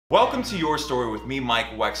Welcome to Your Story with me, Mike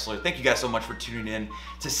Wexler. Thank you guys so much for tuning in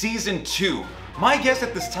to Season 2. My guest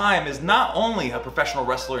at this time is not only a professional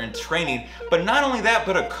wrestler in training, but not only that,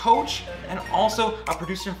 but a coach and also a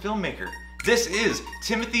producer and filmmaker. This is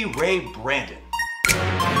Timothy Ray Brandon.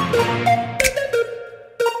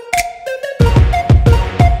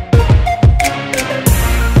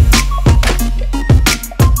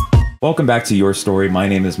 Welcome back to Your Story. My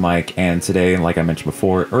name is Mike, and today, like I mentioned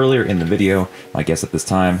before, earlier in the video, my guest at this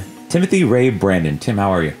time, Timothy Ray Brandon. Tim, how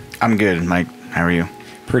are you? I'm good, Mike. How are you?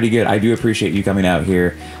 Pretty good. I do appreciate you coming out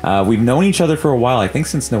here. We've known each other for a while, I think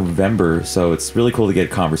since November, so it's really cool to get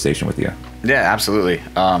a conversation with you. Yeah, absolutely.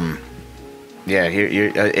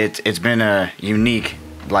 It's been a unique,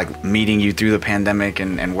 like, meeting you through the pandemic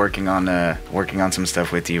and working on some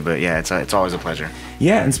stuff with you. But yeah, it's always a pleasure.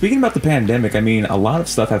 Yeah, and speaking about the pandemic, I mean, a lot of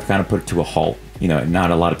stuff have kind of put to a halt. You know, not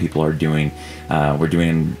a lot of people are doing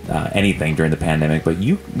anything during the pandemic, but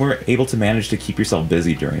you were able to manage to keep yourself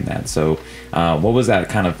busy during that. So what was that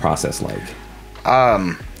kind of process like?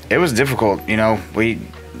 It was difficult. You know, we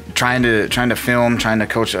trying to film, trying to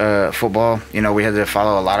coach football. You know, we had to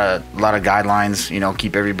follow a lot of guidelines. You know,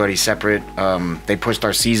 keep everybody separate. They pushed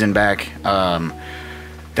our season back.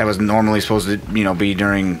 That was normally supposed to, you know, be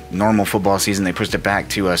during normal football season. They pushed it back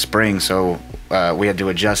to spring, so we had to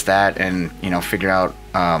adjust that and, you know, figure out,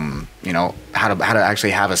 you know, how to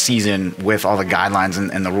actually have a season with all the guidelines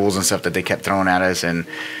and the rules and stuff that they kept throwing at us, and,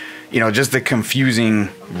 you know, just the confusing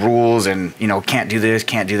rules and, you know, can't do this,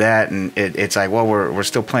 can't do that, and it's like, well, we're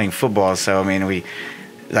still playing football, so I mean, we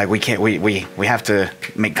have to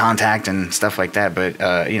make contact and stuff like that.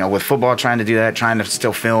 But you know, with football, trying to do that, trying to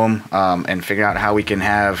still film and figure out how we can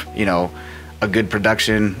have, you know, a good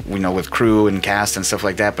production, you know, with crew and cast and stuff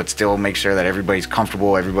like that, but still make sure that everybody's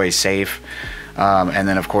comfortable, everybody's safe. And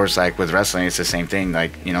then of course, like with wrestling, it's the same thing.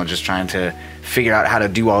 Like, you know, just trying to figure out how to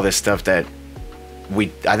do all this stuff that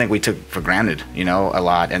I think we took for granted, you know, a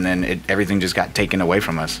lot, and then everything just got taken away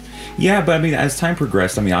from us. Yeah, but I mean, as time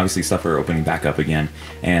progressed, I mean, obviously stuff are opening back up again,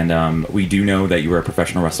 and we do know that you were a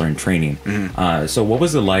professional wrestler in training. Mm-hmm. So what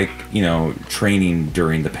was it like, you know, training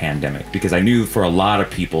during the pandemic? Because I knew for a lot of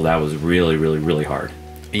people that was really, really, really hard.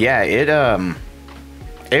 Yeah,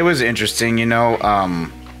 it was interesting, you know.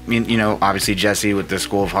 You know, obviously Jesse with the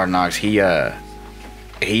School of Hard Knocks,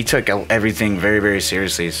 he took everything very, very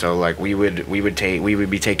seriously. So like we would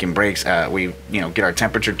be taking breaks. We, you know, get our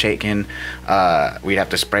temperature taken. We'd have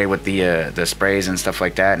to spray with the sprays and stuff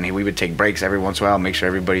like that. And we would take breaks every once in a while, make sure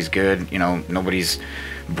everybody's good. You know, nobody's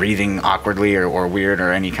breathing awkwardly or weird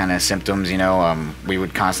or any kind of symptoms. You know, we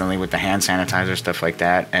would constantly with the hand sanitizer, stuff like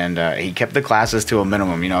that. And he kept the classes to a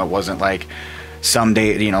minimum. You know, it wasn't like some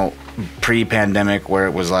day, you know, pre-pandemic where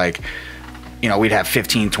it was like, you know, we'd have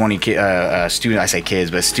 15, 20 students, I say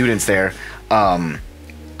kids, but students there.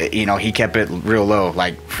 You know, he kept it real low,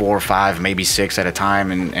 like 4 or 5, maybe 6 at a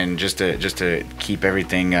time, and just to keep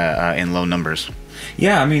everything in low numbers.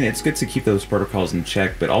 Yeah, I mean, it's good to keep those protocols in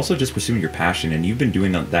check, but also just pursuing your passion, and you've been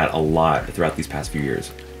doing that a lot throughout these past few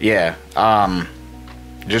years. Yeah,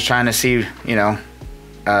 just trying to see, you know,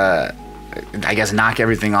 I guess knock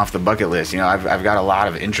everything off the bucket list. You know, I've got a lot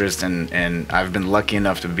of interest and I've been lucky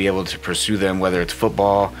enough to be able to pursue them, whether it's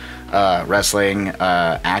football, wrestling,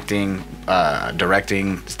 acting,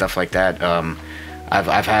 directing, stuff like that.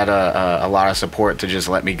 I've had a lot of support to just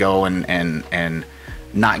let me go and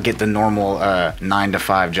not get the normal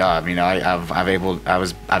 9-to-5 job. You know,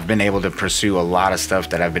 I've been able to pursue a lot of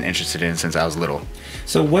stuff that I've been interested in since I was little.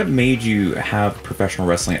 So what made you have professional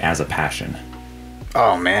wrestling as a passion?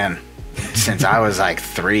 Oh man. Since I was like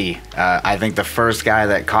 3, I think the first guy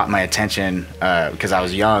that caught my attention because I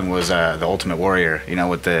was young was the Ultimate Warrior. You know,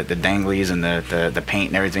 with the danglies and the paint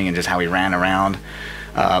and everything, and just how he ran around.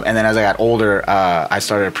 And then as I got older, I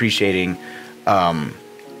started appreciating,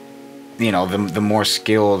 you know, the more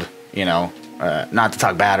skilled, you know, not to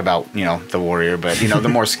talk bad about, you know, the Warrior, but, you know, the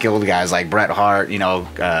more skilled guys like Bret Hart, you know,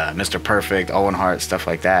 Mr. Perfect, Owen Hart, stuff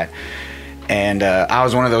like that. And I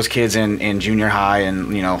was one of those kids in junior high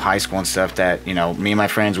and, you know, high school and stuff that, you know, me and my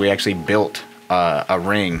friends, we actually built a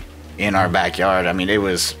ring in our backyard. I mean, it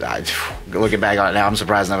was, looking back on it now, I'm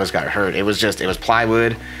surprised none of us got hurt. It was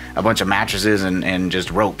plywood, a bunch of mattresses and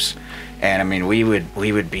just ropes. And I mean, we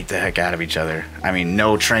would beat the heck out of each other. I mean,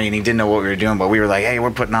 no training, didn't know what we were doing, but we were like, hey,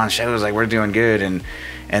 we're putting on shows, like we're doing good. And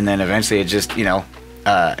then eventually it just, you know,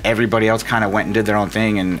 everybody else kind of went and did their own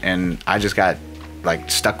thing, and I just got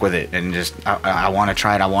like stuck with it, and just I want to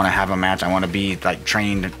try it. I want to have a match. I want to be like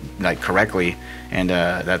trained like correctly, and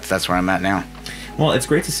that's where I'm at now. Well, it's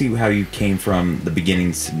great to see how you came from the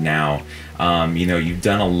beginnings to now. You know, you've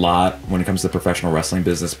done a lot when it comes to the professional wrestling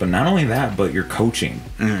business, but not only that, but your coaching,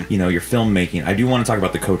 you know, your filmmaking. I do want to talk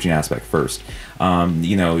about the coaching aspect first.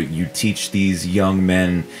 You know, you teach these young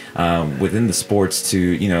men within the sports to,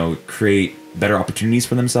 you know, create better opportunities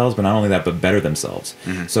for themselves, but not only that, but better themselves.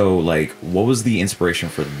 So, like, what was the inspiration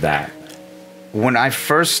for that? When I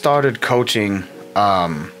first started coaching,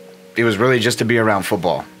 it was really just to be around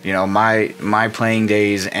football. You know, my playing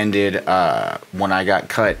days ended when I got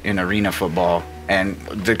cut in arena football, and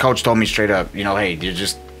the coach told me straight up, you know, hey, you're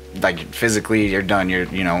just like physically you're done. You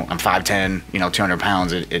know, I'm 5'10", you know, 200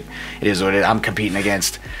 pounds. It is what it is. I'm competing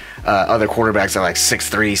against other quarterbacks that are like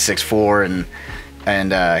 6'3", 6'4",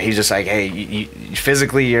 and he's just like, hey, you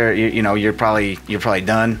physically you're probably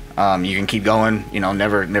done. You can keep going, you know,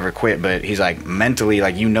 never quit. But he's like, mentally,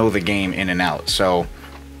 like, you know the game in and out. So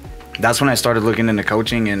that's when I started looking into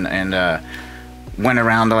coaching and went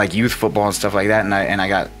around to like youth football and stuff like that. And I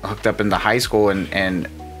got hooked up into high school and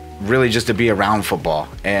really just to be around football.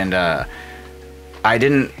 And I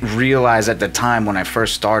didn't realize at the time when I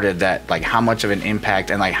first started that like how much of an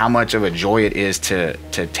impact and like how much of a joy it is to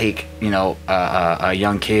take, you know, a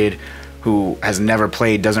young kid who has never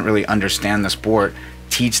played, doesn't really understand the sport,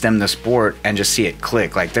 teach them the sport and just see it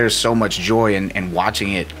click. Like, there's so much joy in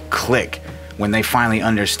watching it click when they finally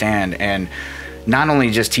understand, and not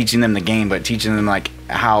only just teaching them the game, but teaching them like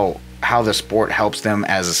how the sport helps them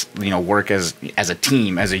as, you know, work as a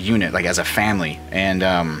team, as a unit, like as a family.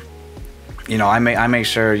 And you know, I make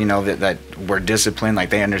sure, you know, that we're disciplined, like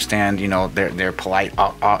they understand, you know, they're polite,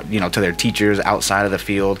 you know, to their teachers outside of the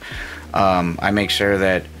field. I make sure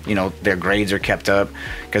that, you know, their grades are kept up,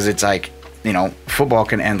 because it's like, you know, football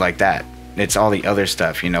can end like that. It's all the other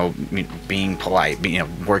stuff, you know, being polite, you know,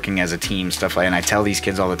 working as a team, stuff like that. And I tell these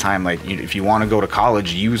kids all the time, like, if you want to go to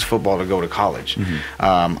college, use football to go to college.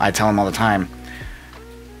 I tell them all the time,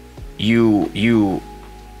 you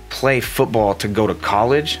play football to go to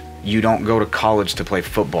college. You don't go to college to play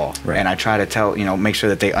football. Right. And I try to tell, you know, make sure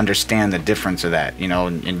that they understand the difference of that, you know,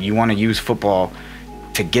 and you want to use football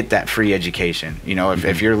to get that free education. You know,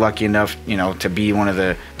 if you're lucky enough, you know, to be one of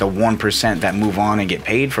the 1% that move on and get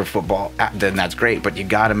paid for football, then that's great. But you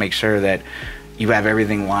got to make sure that you have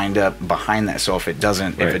everything lined up behind that. So if it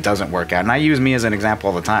doesn't work out, and I use me as an example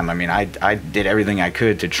all the time. I mean, I did everything I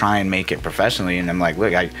could to try and make it professionally, and I'm like,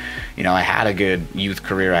 look, I had a good youth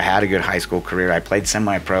career, I had a good high school career, I played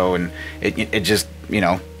semi-pro, and it just, you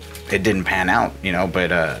know, it didn't pan out, you know,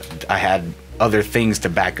 but I had other things to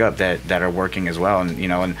back up that are working as well. And, you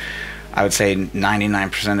know, and I would say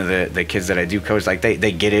 99% of the kids that I do coach, like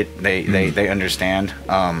they get it, they understand.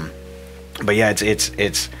 But yeah,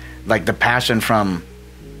 it's like the passion from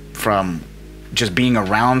just being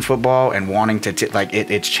around football and wanting to like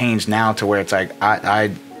it's changed now to where it's like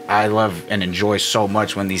I love and enjoy so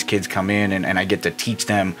much when these kids come in and I get to teach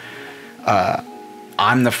them.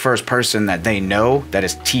 I'm the first person that they know that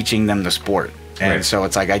is teaching them the sport. And so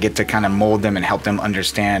it's like I get to kind of mold them and help them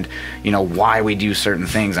understand, you know, why we do certain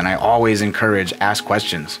things. And I always encourage, ask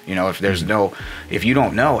questions. You know, if you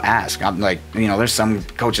don't know, ask. I'm like, you know, there's some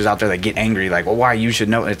coaches out there that get angry, like, well, why you should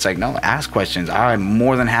know. It's like, no, ask questions. I'm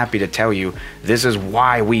more than happy to tell you this is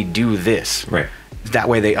why we do this. Right. That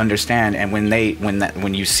way they understand. And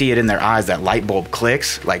when you see it in their eyes, that light bulb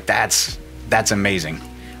clicks, like that's amazing.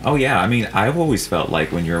 Oh yeah, I mean, I've always felt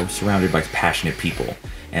like when you're surrounded by passionate people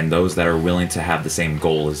and those that are willing to have the same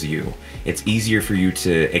goal as you, it's easier for you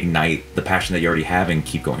to ignite the passion that you already have and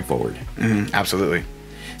keep going forward. Absolutely.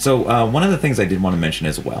 So one of the things I did want to mention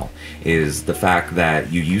as well is the fact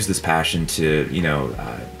that you use this passion to, you know,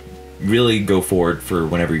 really go forward for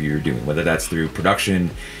whatever you're doing, whether that's through production,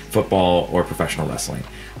 football, or professional wrestling.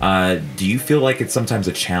 Do you feel like it's sometimes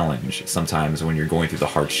a challenge sometimes when you're going through the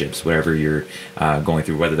hardships, whatever you're going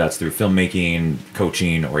through, whether that's through filmmaking,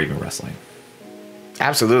 coaching, or even wrestling?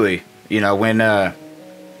 Absolutely. You know, when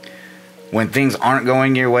things aren't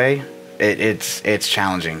going your way, it's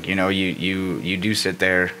challenging. You know, you do sit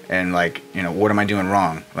there and like, you know, what am I doing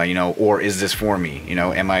wrong? Like, you know, or is this for me? You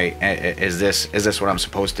know, is this what I'm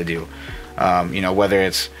supposed to do? You know, whether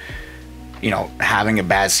it's, you know, having a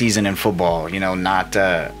bad season in football, you know, not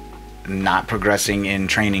progressing in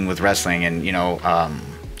training with wrestling, and, you know,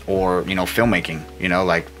 or, you know, filmmaking, you know,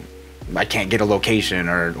 like I can't get a location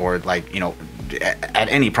or like, you know, at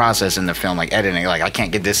any process in the film, like editing, like I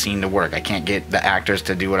can't get this scene to work. I can't get the actors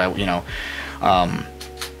to do what I, you know,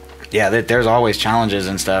 yeah, there's always challenges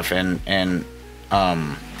and stuff. And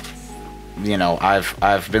you know,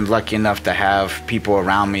 I've been lucky enough to have people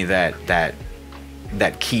around me that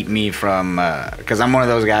keep me from, cause I'm one of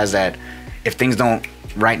those guys that if things don't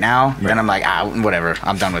right now, then I'm like, whatever,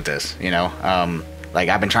 I'm done with this, you know? Like,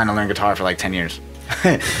 I've been trying to learn guitar for like 10 years.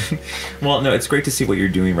 Well, no, it's great to see what you're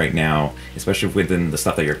doing right now, especially within the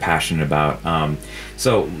stuff that you're passionate about.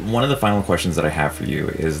 So one of the final questions that I have for you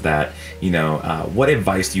is that, you know, what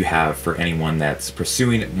advice do you have for anyone that's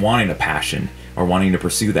wanting a passion or wanting to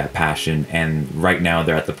pursue that passion, and right now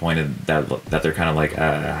they're at the point of that they're kind of like,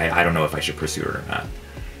 I don't know if I should pursue it or not?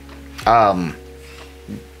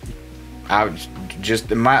 I would just,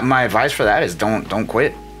 my advice for that is don't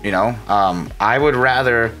quit. You know, I would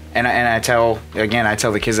rather, and I tell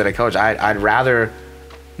the kids that I coach, I'd rather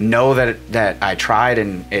know that I tried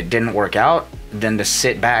and it didn't work out than to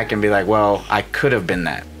sit back and be like, well, I could have been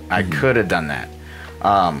that. I could have done that.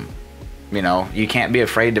 You know, you can't be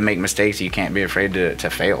afraid to make mistakes. You can't be afraid to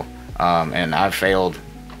fail. And I've failed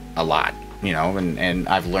a lot, you know, and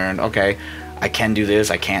I've learned, okay, I can do this,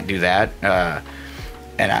 I can't do that.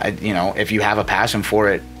 And you know, if you have a passion for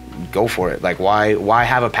it, go for it. Like, why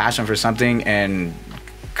have a passion for something and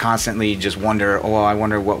constantly just wonder, oh, I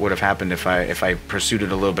wonder what would have happened if I pursued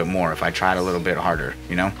it a little bit more, if I tried a little bit harder,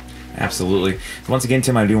 you know? Absolutely. Once again,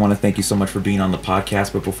 Tim, I do want to thank you so much for being on the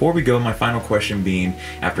podcast. But before we go, my final question being,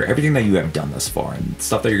 after everything that you have done thus far and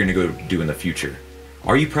stuff that you're going to go do in the future,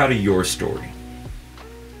 are you proud of your story?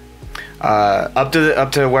 Up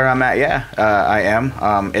to where I'm at, yeah, I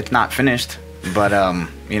am. It's not finished, but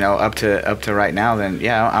you know, up to right now, then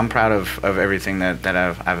yeah, I'm proud of everything that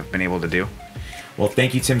I've been able to do. Well,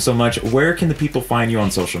 thank you, Tim, so much. Where can the people find you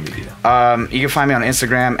on social media? You can find me on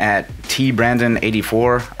Instagram at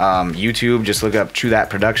tbrandon84. YouTube, just look up True That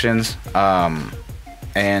Productions.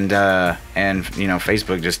 And you know,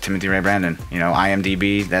 Facebook, just Timothy Ray Brandon. You know,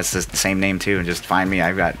 IMDb, that's the same name too. Just find me.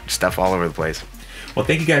 I've got stuff all over the place. Well,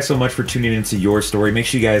 thank you guys so much for tuning into your story. Make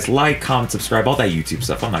sure you guys like, comment, subscribe, all that YouTube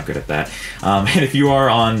stuff. I'm not good at that. And if you are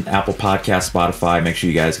on Apple Podcasts, Spotify, make sure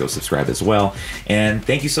you guys go subscribe as well. And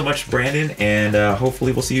thank you so much, Brandon. And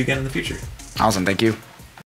hopefully we'll see you again in the future. Awesome. Thank you.